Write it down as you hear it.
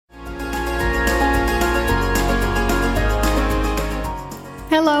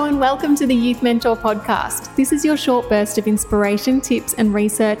Welcome to the Youth Mentor podcast. This is your short burst of inspiration, tips, and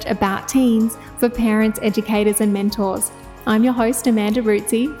research about teens for parents, educators, and mentors. I'm your host, Amanda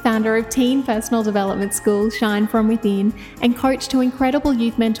Ruzzi, founder of teen personal development school Shine From Within, and coach to incredible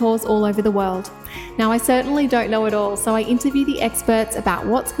youth mentors all over the world. Now, I certainly don't know it all, so I interview the experts about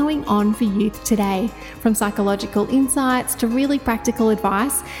what's going on for youth today, from psychological insights to really practical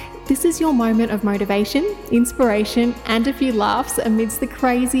advice. This is your moment of motivation, inspiration, and a few laughs amidst the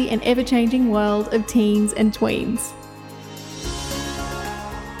crazy and ever-changing world of teens and tweens.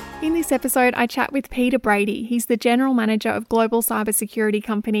 In this episode, I chat with Brady. He's the general manager of global cybersecurity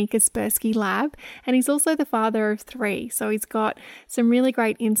company Kaspersky Lab, and he's also the father of 3. So he's got some really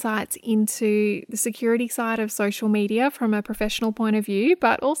great insights into the security side of social media from a professional point of view,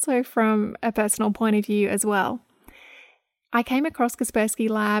 but also from a personal point of view as well. I came across Kaspersky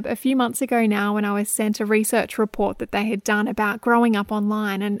Lab a few months ago now when I was sent a research report that they had done about growing up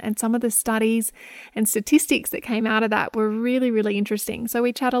online, and some of the studies and statistics that came out of that were really, really interesting. So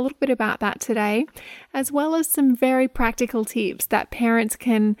we chat a little bit about that today, as well as some very practical tips that parents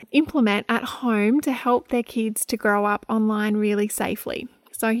can implement at home to help their kids to grow up online really safely.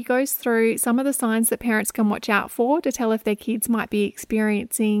 So he goes through some of the signs that parents can watch out for to tell if their kids might be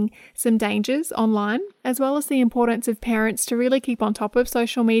experiencing some dangers online, as well as the importance of parents to really keep on top of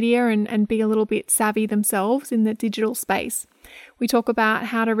social media and be a little bit savvy themselves in the digital space. We talk about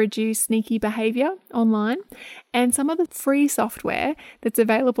how to reduce sneaky behavior online and some of the free software that's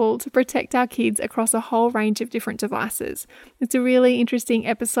available to protect our kids across a whole range of different devices. It's a really interesting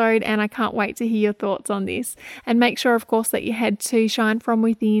episode and I can't wait to hear your thoughts on this. And make sure, of course, that you head to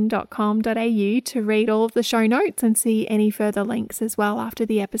shinefromwithin.com.au to read all of the show notes and see any further links as well after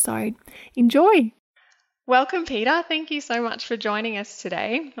the episode. Enjoy! Welcome, Peter. Thank you so much for joining us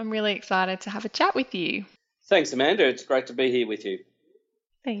today. I'm really excited to have a chat with you. Thanks, Amanda. It's great to be here with you.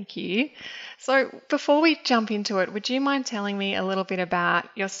 Thank you. So before we jump into it, would you mind telling me a little bit about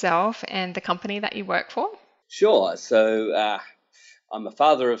yourself and the company that you work for? Sure. So I'm a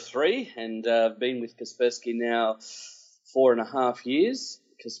father of 3 and I've been with Kaspersky now 4.5 years.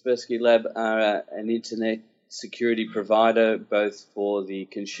 Kaspersky Lab are an internet security provider both for the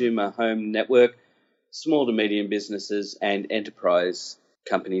consumer home network, small to medium businesses and enterprise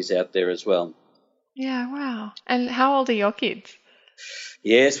companies out there as well. Yeah, wow. And how old are your kids?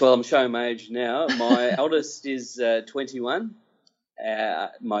 Yes, well, I'm showing my age now. My eldest is 21,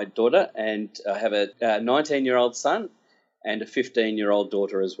 my daughter, and I have a 19-year-old son and a 15-year-old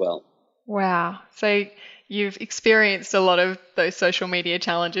daughter as well. Wow. So you've experienced a lot of those social media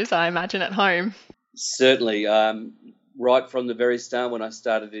challenges, I imagine, at home. Certainly. Right from the very start when I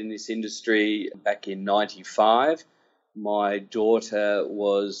started in this industry back in 95, my daughter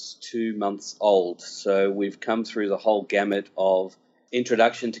was 2 months old. So we've come through the whole gamut of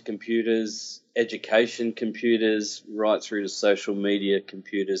introduction to computers, education computers, right through to social media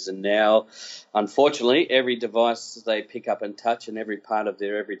computers. And now, unfortunately, every device they pick up and touch and every part of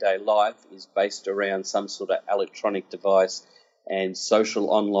their everyday life is based around some sort of electronic device and social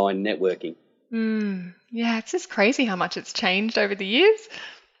online networking. Yeah, it's just crazy how much it's changed over the years.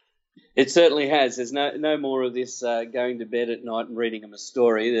 It certainly has. There's no more of this going to bed at night and reading them a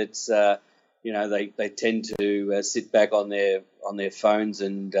story. That's they tend to sit back on their phones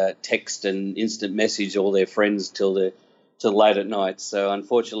and text and instant message all their friends till late at night. So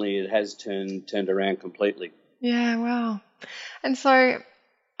unfortunately, it has turned around completely. Yeah, wow. And so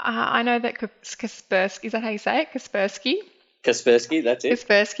I know that Kaspersky, is that how you say it? Kaspersky, that's it.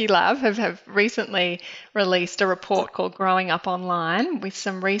 Kaspersky Lab have recently released a report called Growing Up Online with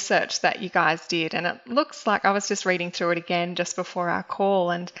some research that you guys did. And it looks like, I was just reading through it again just before our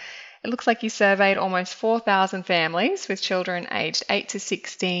call, and it looks like you surveyed almost 4,000 families with children aged 8 to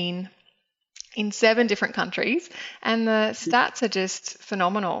 16 in 7 different countries. And the stats are just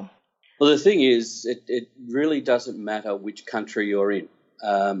phenomenal. Well, the thing is, it really doesn't matter which country you're in.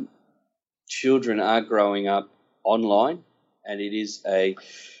 Children are growing up online. And it is a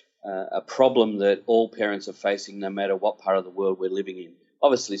problem that all parents are facing no matter what part of the world we're living in.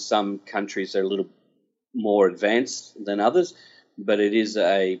 Obviously, some countries are a little more advanced than others, but it is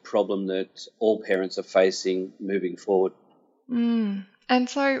a problem that all parents are facing moving forward. And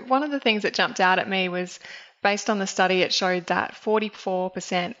so one of the things that jumped out at me was, based on the study, it showed that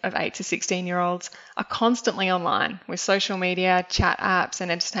 44% of 8 to 16-year-olds are constantly online with social media, chat apps, and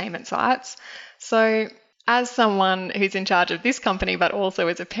entertainment sites. So as someone who's in charge of this company, but also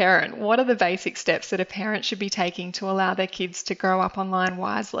as a parent, what are the basic steps that a parent should be taking to allow their kids to grow up online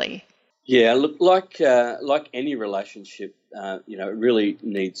wisely? Yeah, look, like any relationship, it really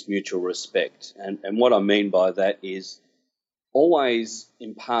needs mutual respect. And what I mean by that is always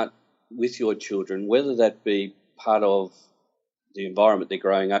impart with your children, whether that be part of the environment they're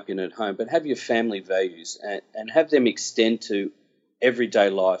growing up in at home, but have your family values and have them extend to everyday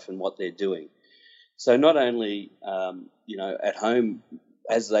life and what they're doing. So not only, at home,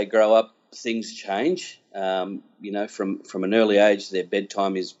 as they grow up, things change. From an early age, their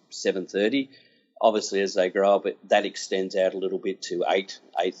bedtime is 7:30. Obviously, as they grow up, that extends out a little bit to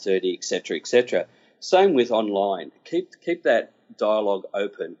 8:30, etc., etc. Same with online. Keep that dialogue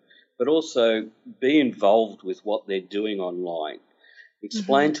open, but also be involved with what they're doing online.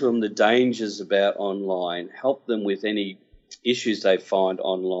 Explain to them the dangers about online. Help them with any issues they find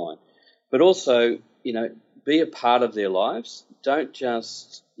online. But also, be a part of their lives. Don't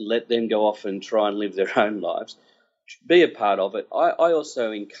just let them go off and try and live their own lives. Be a part of it. I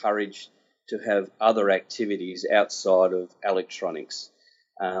also encourage to have other activities outside of electronics.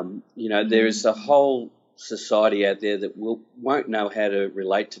 There is a whole society out there that won't know how to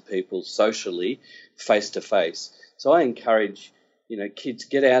relate to people socially, face to face. So I encourage, kids,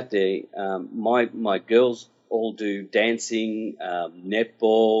 get out there. My girls all do dancing,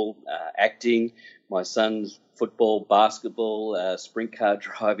 netball, acting. My son's football, basketball, sprint car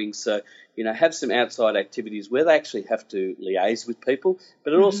driving. So, have some outside activities where they actually have to liaise with people,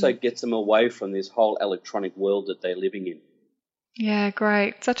 but it also gets them away from this whole electronic world that they're living in. Yeah,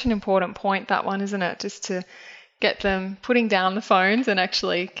 great. Such an important point, that one, isn't it? Just to get them putting down the phones and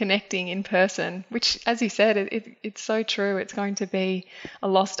actually connecting in person, which, as you said, it's so true. It's going to be a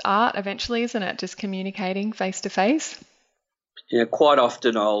lost art eventually, isn't it? Just communicating face to face. Yeah, quite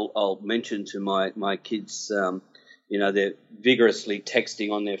often I'll mention to my kids, they're vigorously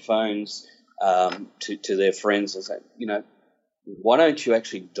texting on their phones to their friends and say, why don't you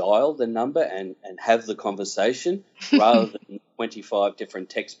actually dial the number and have the conversation rather than 25 different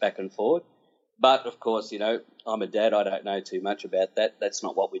texts back and forth? But, of course, I'm a dad. I don't know too much about that. That's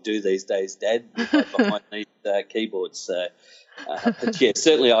not what we do these days, Dad. We go behind these keyboards. So, but, yeah,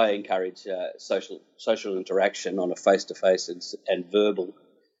 certainly I encourage social interaction on a face-to-face and verbal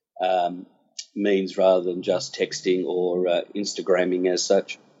means rather than just texting or Instagramming as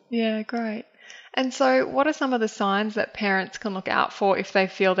such. Yeah, great. And so what are some of the signs that parents can look out for if they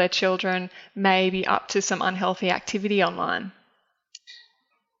feel their children may be up to some unhealthy activity online?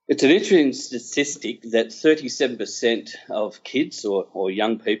 It's an interesting statistic that 37% of kids or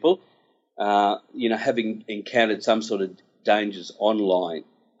young people, having encountered some sort of dangers online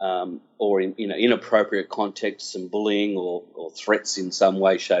or in inappropriate contexts, some bullying or threats in some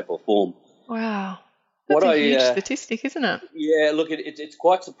way, shape or form. Wow. That's a huge statistic, isn't it? Yeah, look, it's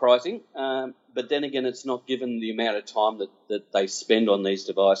quite surprising, but then again, it's not given the amount of time that they spend on these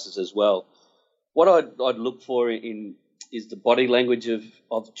devices as well. What I'd look for is the body language of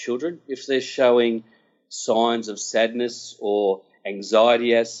children. If they're showing signs of sadness or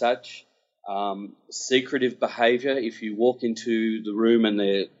anxiety as such, secretive behaviour, if you walk into the room and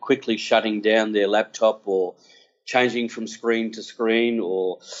they're quickly shutting down their laptop or changing from screen to screen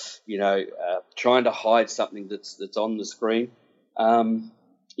or, trying to hide something that's on the screen.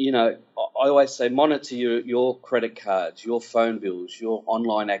 I always say monitor your credit cards, your phone bills, your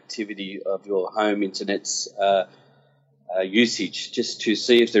online activity of your home internet's usage, just to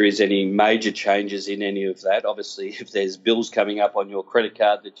see if there is any major changes in any of that. Obviously, if there's bills coming up on your credit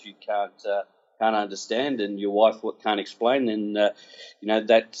card that you can't understand and your wife can't explain, then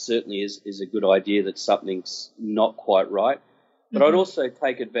that certainly is a good idea that something's not quite right. But I'd also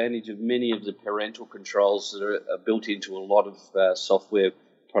take advantage of many of the parental controls that are built into a lot of software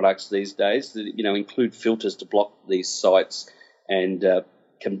products these days that include filters to block these sites and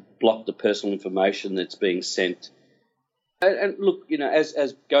can block the personal information that's being sent. And look,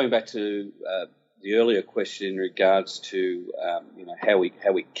 as going back to the earlier question in regards to how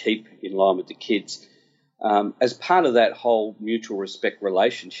we keep in line with the kids, as part of that whole mutual respect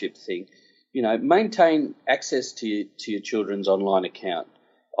relationship thing, maintain access to your children's online account,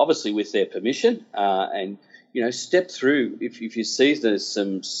 obviously with their permission, and step through if you see there's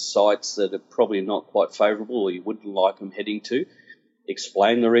some sites that are probably not quite favourable or you wouldn't like them heading to,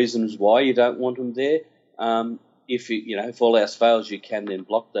 explain the reasons why you don't want them there. If all else fails, you can then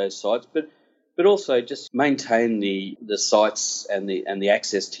block those sites, but also just maintain the sites and the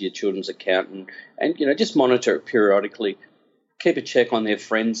access to your children's account and just monitor it periodically. Keep a check on their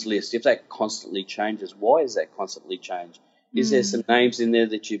friends list. If that constantly changes, why is that constantly changed? Is there some names in there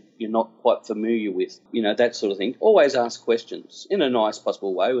that you're not quite familiar with? That sort of thing. Always ask questions in a nice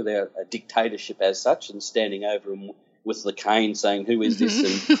possible way without a dictatorship as such and standing over them with the cane saying, who is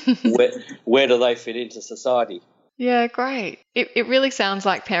this and where do they fit into society? Yeah, great. It really sounds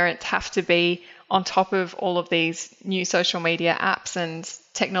like parents have to be on top of all of these new social media apps and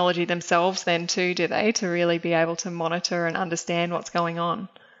technology themselves then too, do they, to really be able to monitor and understand what's going on?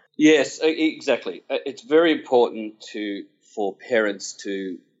 Yes, exactly. It's very important for parents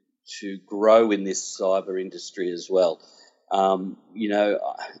to grow in this cyber industry as well.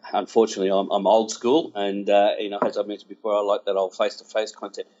 Unfortunately, I'm old school, and as I mentioned before, I like that old face-to-face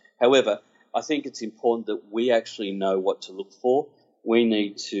content. However, I think it's important that we actually know what to look for. We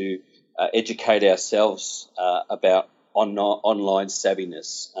need to educate ourselves about online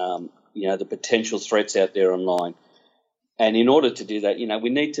savviness. The potential threats out there online. And in order to do that, we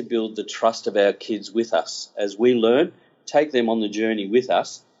need to build the trust of our kids with us. As we learn, take them on the journey with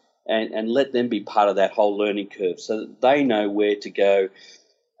us and let them be part of that whole learning curve so that they know where to go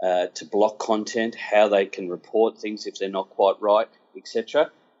to block content, how they can report things if they're not quite right,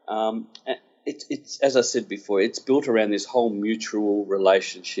 etc. It's as I said before, it's built around this whole mutual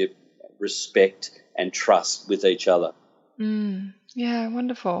relationship, respect and trust with each other. Yeah,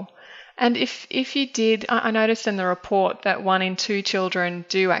 wonderful. And if you did, I noticed in the report that 1 in 2 children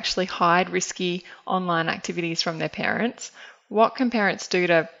do actually hide risky online activities from their parents. What can parents do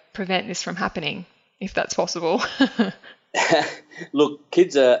to prevent this from happening, if that's possible? Look,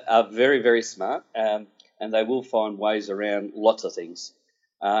 kids are very, very smart, and they will find ways around lots of things.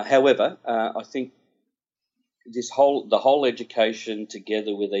 However, I think the whole education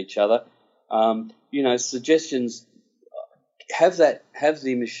together with each other, suggestions. Have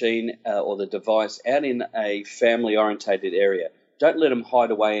the machine or the device out in a family-orientated area. Don't let them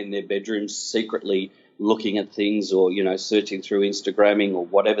hide away in their bedrooms secretly looking at things or, searching through Instagramming or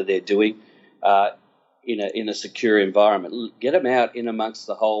whatever they're doing in a secure environment. Get them out in amongst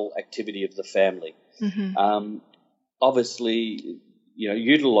the whole activity of the family. Mm-hmm. Obviously,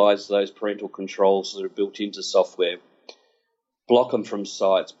 utilise those parental controls that are built into software. Block them from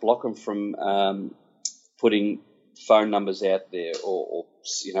sites. Block them from putting phone numbers out there, or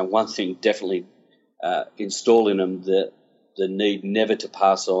one thing definitely install in them the need never to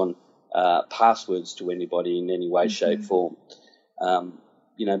pass on passwords to anybody in any way, shape, form.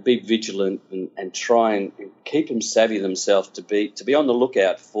 Be vigilant and try and keep them savvy themselves to be on the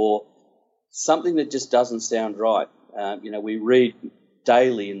lookout for something that just doesn't sound right. We read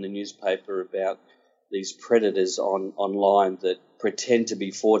daily in the newspaper about these predators online that pretend to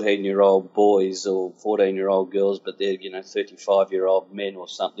be 14-year-old boys or 14-year-old girls, but they're 35-year-old men or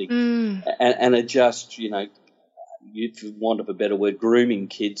something, and are just for want of a better word, grooming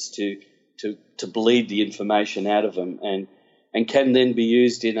kids to bleed the information out of them, and can then be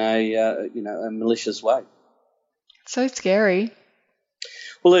used in a malicious way. So scary.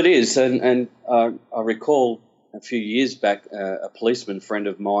 Well, it is, and I recall a few years back a policeman friend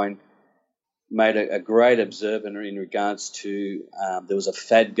of mine made a great observation in regards to there was a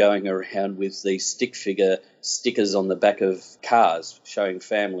fad going around with the stick figure stickers on the back of cars showing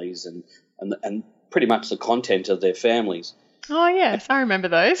families and pretty much the content of their families. Oh, yes, I remember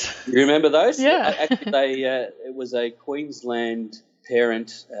those. You remember those? Yeah. Actually, it was a Queensland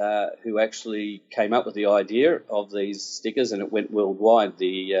parent who actually came up with the idea of these stickers, and it went worldwide,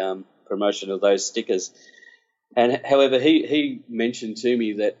 the promotion of those stickers. And however, he mentioned to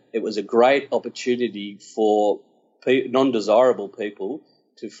me that it was a great opportunity for non-desirable people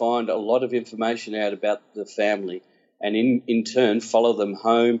to find a lot of information out about the family and in turn follow them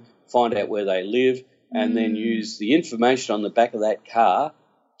home, find out where they live, and then use the information on the back of that car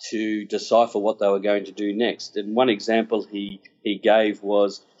to decipher what they were going to do next. And one example he gave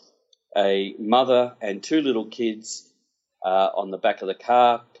was a mother and 2 little kids on the back of the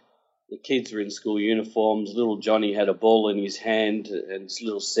car. The kids were in school uniforms. Little Johnny had a ball in his hand, and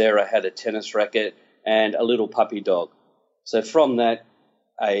little Sarah had a tennis racket and a little puppy dog. So from that,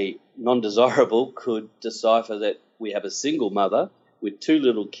 a non-desirable could decipher that we have a single mother with 2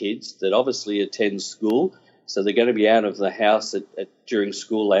 little kids that obviously attend school, so they're going to be out of the house during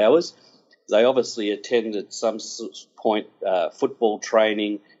school hours. They obviously attend at some point football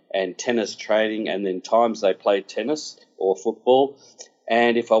training and tennis training, and then times they play tennis or football.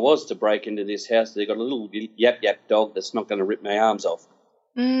 And if I was to break into this house, they've got a little yap dog that's not going to rip my arms off.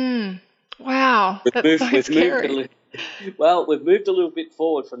 Wow, that's so scary. We've moved a little bit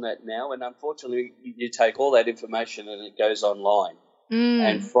forward from that now, and unfortunately you take all that information and it goes online.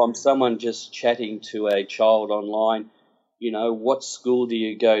 And from someone just chatting to a child online, what school do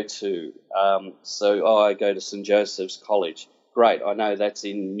you go to? I go to St Joseph's College. Great, I know that's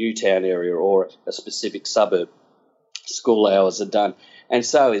in Newtown area or a specific suburb. School hours are done. And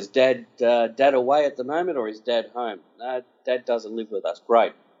so is Dad away at the moment, or is Dad home? No, Dad doesn't live with us.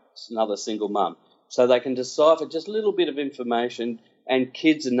 Great. It's another single mum. So they can decipher just a little bit of information, and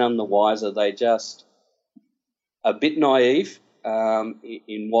kids are none the wiser. They just a bit naive,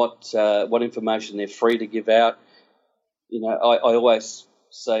 in what information they're free to give out. I always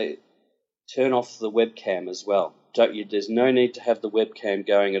say turn off the webcam as well. There's no need to have the webcam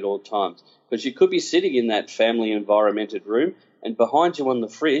going at all times, because you could be sitting in that family environmented room and behind you on the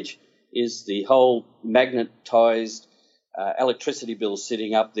fridge is the whole magnetized electricity bill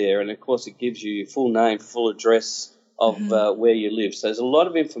sitting up there, and of course it gives you your full name, full address of where you live. So there's a lot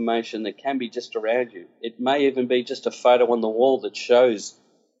of information that can be just around you. It may even be just a photo on the wall that shows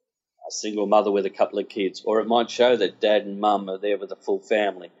a single mother with a couple of kids, or it might show that dad and mum are there with a full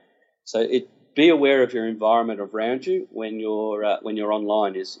family. So be aware of your environment around you when you're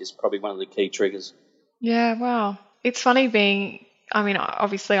online is probably one of the key triggers. Yeah, wow. It's funny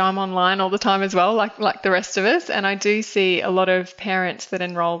obviously I'm online all the time as well, like the rest of us, and I do see a lot of parents that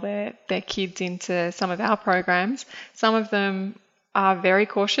enroll their kids into some of our programs. Some of them are very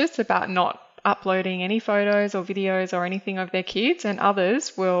cautious about not uploading any photos or videos or anything of their kids, and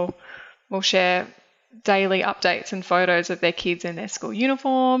others will share daily updates and photos of their kids in their school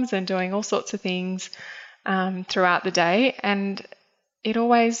uniforms and doing all sorts of things throughout the day. And it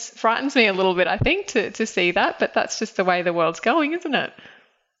always frightens me a little bit, I think, to see that, but that's just the way the world's going, isn't it?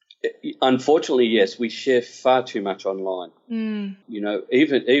 Unfortunately, yes, we share far too much online.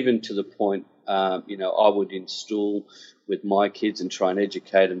 Even to the point, I would instill with my kids and try and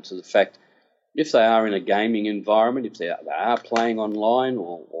educate them to the fact, if they are in a gaming environment, if they are playing online,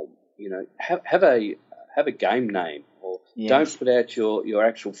 or have a game name, or don't put out your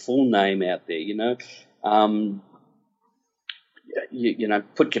actual full name out there.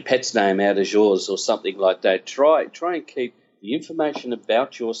 Put your pet's name out as yours or something like that. Try and keep the information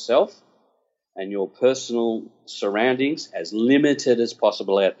about yourself and your personal surroundings as limited as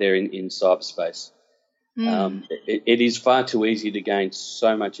possible out there in cyberspace. It is far too easy to gain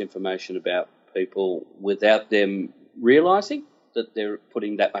so much information about people without them realising that they're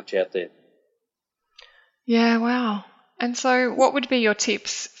putting that much out there. Yeah, wow. And so what would be your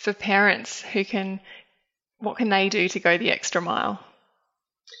tips for parents what can they do to go the extra mile?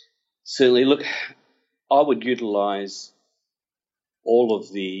 Certainly, look, I would utilise all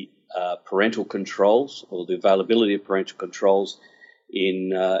of the parental controls, or the availability of parental controls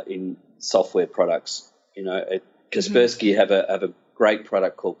in software products. At Kaspersky have a great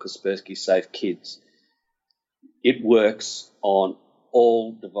product called Kaspersky Safe Kids. It works on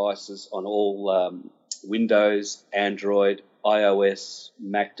all devices, on all Windows, Android, iOS,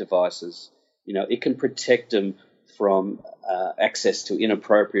 Mac devices. It can protect them from access to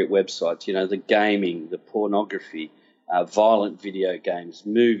inappropriate websites, the gaming, the pornography, violent video games,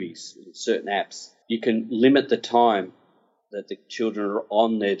 movies, certain apps. You can limit the time that the children are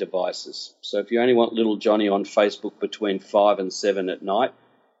on their devices. So if you only want little Johnny on Facebook between 5 and 7 at night,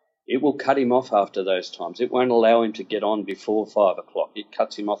 it will cut him off after those times. It won't allow him to get on before 5 o'clock. It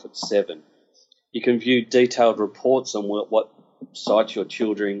cuts him off at 7. You can view detailed reports on what sites your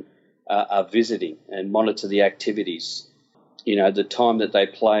children are visiting and monitor the activities, the time that they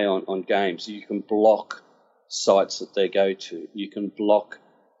play on games. You can block sites that they go to. You can block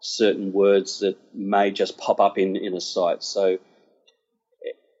certain words that may just pop up in a site. So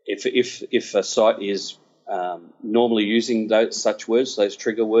if a site is normally using such words, those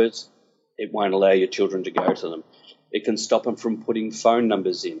trigger words, it won't allow your children to go to them. It can stop them from putting phone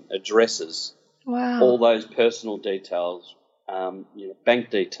numbers in, addresses, all those personal details, bank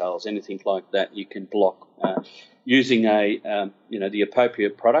details, anything like that. You can block using the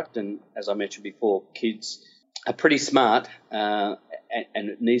appropriate product. And as I mentioned before, kids are pretty smart, and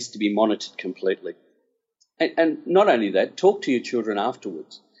it needs to be monitored completely. And not only that, talk to your children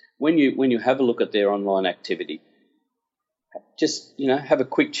afterwards. When you have a look at their online activity, just have a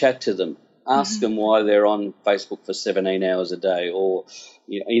quick chat to them. Ask them why they're on Facebook for 17 hours a day, or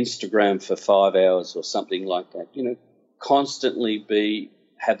Instagram for 5 hours, or something like that. Constantly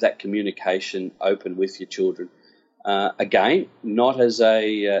have that communication open with your children. Again, not as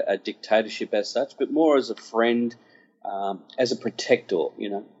a dictatorship as such, but more as a friend, as a protector.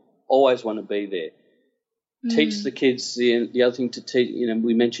 Always want to be there. Teach the kids the other thing to teach.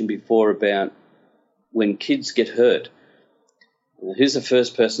 We mentioned before about when kids get hurt. Who's the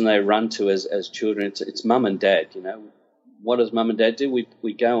first person they run to as children? It's mum and dad. What does mum and dad do? We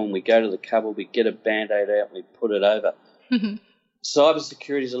go to the cupboard, we get a Band-Aid out, and we put it over.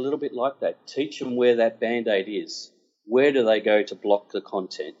 Cybersecurity is a little bit like that. Teach them where that Band-Aid is. Where do they go to block the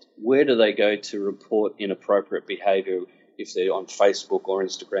content? Where do they go to report inappropriate behaviour if they're on Facebook or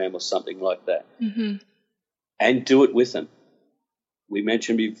Instagram or something like that? And do it with them. We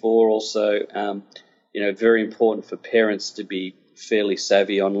mentioned before also, very important for parents to be fairly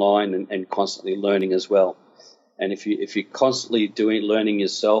savvy online and constantly learning as well. And if you're constantly learning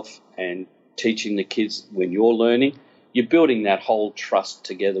yourself and teaching the kids when you're learning, you're building that whole trust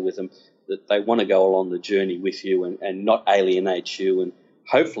together with them, that they want to go along the journey with you and not alienate you, and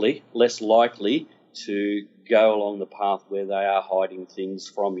hopefully less likely to go along the path where they are hiding things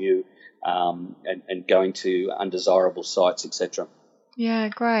from you and going to undesirable sites, etc. Yeah,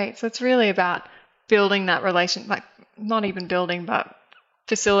 great. So it's really about building that relation, like not even building, but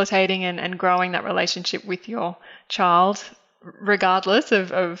facilitating and growing that relationship with your child, regardless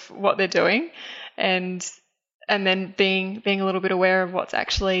of what they're doing, and then being a little bit aware of what's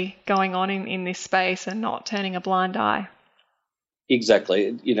actually going on in this space and not turning a blind eye.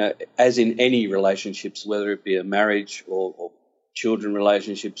 Exactly. As in any relationships, whether it be a marriage or children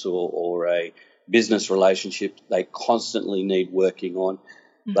relationships or a business relationship, they constantly need working on.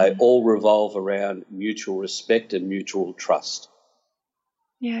 Mm-hmm. They all revolve around mutual respect and mutual trust.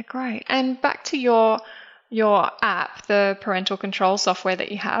 Yeah, great. And back to your app, the parental control software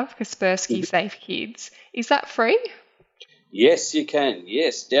that you have, Kaspersky Safe Kids, is that free? Yes, you can.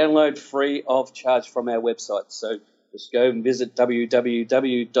 Yes, download free of charge from our website. So just go and visit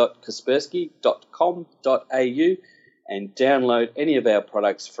www.kaspersky.com.au and download any of our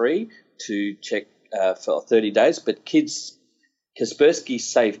products free to check for 30 days. But Kaspersky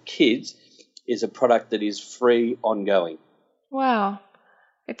Safe Kids is a product that is free ongoing. Wow.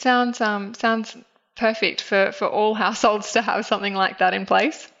 It sounds perfect for all households to have something like that in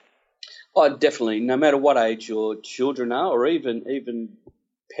place. Oh, definitely. No matter what age your children are, or even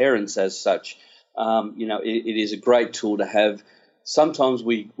parents as such, it is a great tool to have. Sometimes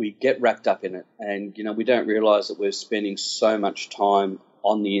we get wrapped up in it, and we don't realise that we're spending so much time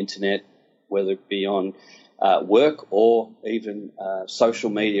on the internet, whether it be on work or even social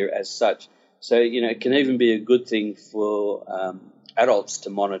media as such. So it can even be a good thing for adults to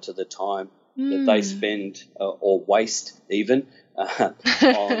monitor the time that they spend or waste even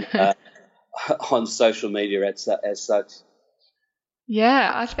on social media as such.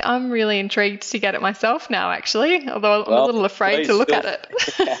 Yeah, I'm really intrigued to get it myself now, actually, although I'm a little afraid to look at it.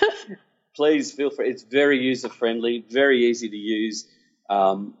 Please feel free. It's very user-friendly, very easy to use.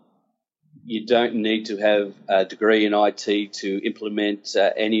 You don't need to have a degree in IT to implement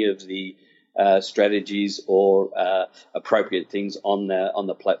any of the strategies or appropriate things on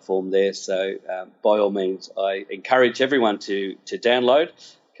the platform there. So by all means, I encourage everyone to download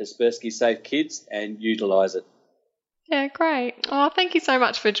Kaspersky Safe Kids and utilise it. Yeah, great. Oh, thank you so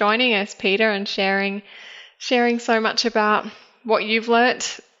much for joining us, Peter, and sharing so much about what you've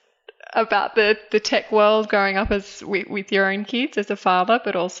learnt about the tech world growing up with your own kids as a father,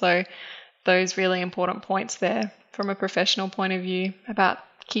 but also those really important points there from a professional point of view about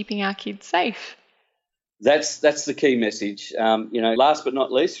keeping our kids safe. That's the key message. Last but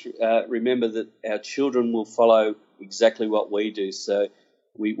not least, remember that our children will follow exactly what we do. So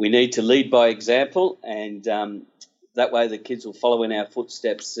we need to lead by example, and that way the kids will follow in our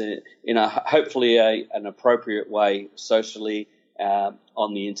footsteps in hopefully an appropriate way socially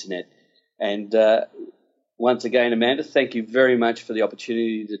on the internet. And once again, Amanda, thank you very much for the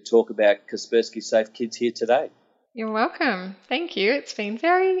opportunity to talk about Kaspersky Safe Kids here today. You're welcome. Thank you. It's been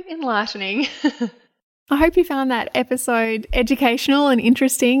very enlightening. I hope you found that episode educational and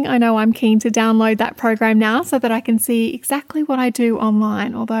interesting. I know I'm keen to download that program now so that I can see exactly what I do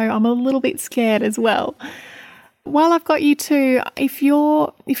online, although I'm a little bit scared as well. While I've got you too, if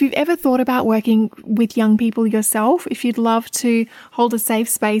you've ever thought about working with young people yourself, if you'd love to hold a safe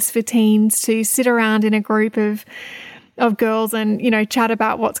space for teens to sit around in a group of girls and, chat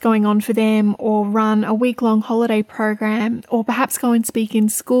about what's going on for them, or run a week-long holiday program, or perhaps go and speak in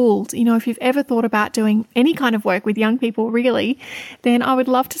schools, if you've ever thought about doing any kind of work with young people really, then I would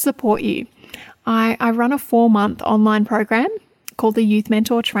love to support you. I run a 4-month online program called the Youth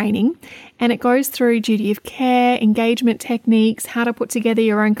Mentor Training, and it goes through duty of care, engagement techniques, how to put together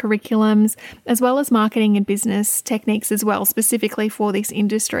your own curriculums, as well as marketing and business techniques as well, specifically for this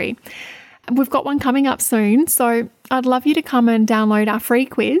industry. We've got one coming up soon, so I'd love you to come and download our free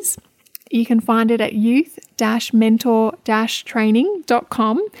quiz. You can find it at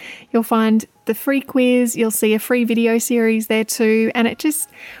youth-mentor-training.com. You'll find the free quiz, you'll see a free video series there too, and it just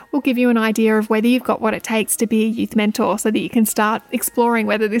will give you an idea of whether you've got what it takes to be a youth mentor so that you can start exploring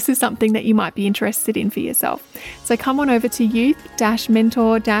whether this is something that you might be interested in for yourself. So come on over to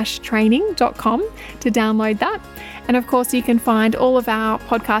youth-mentor-training.com to download that. And of course, you can find all of our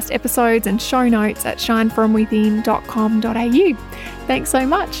podcast episodes and show notes at shinefromwithin.com.au. Thanks so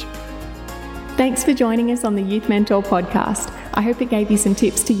much. Thanks for joining us on the Youth Mentor podcast. I hope it gave you some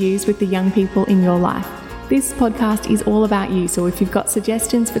tips to use with the young people in your life. This podcast is all about you, so if you've got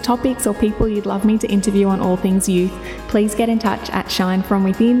suggestions for topics or people you'd love me to interview on all things youth, please get in touch at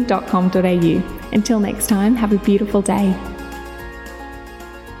shinefromwithin.com.au. Until next time, have a beautiful day.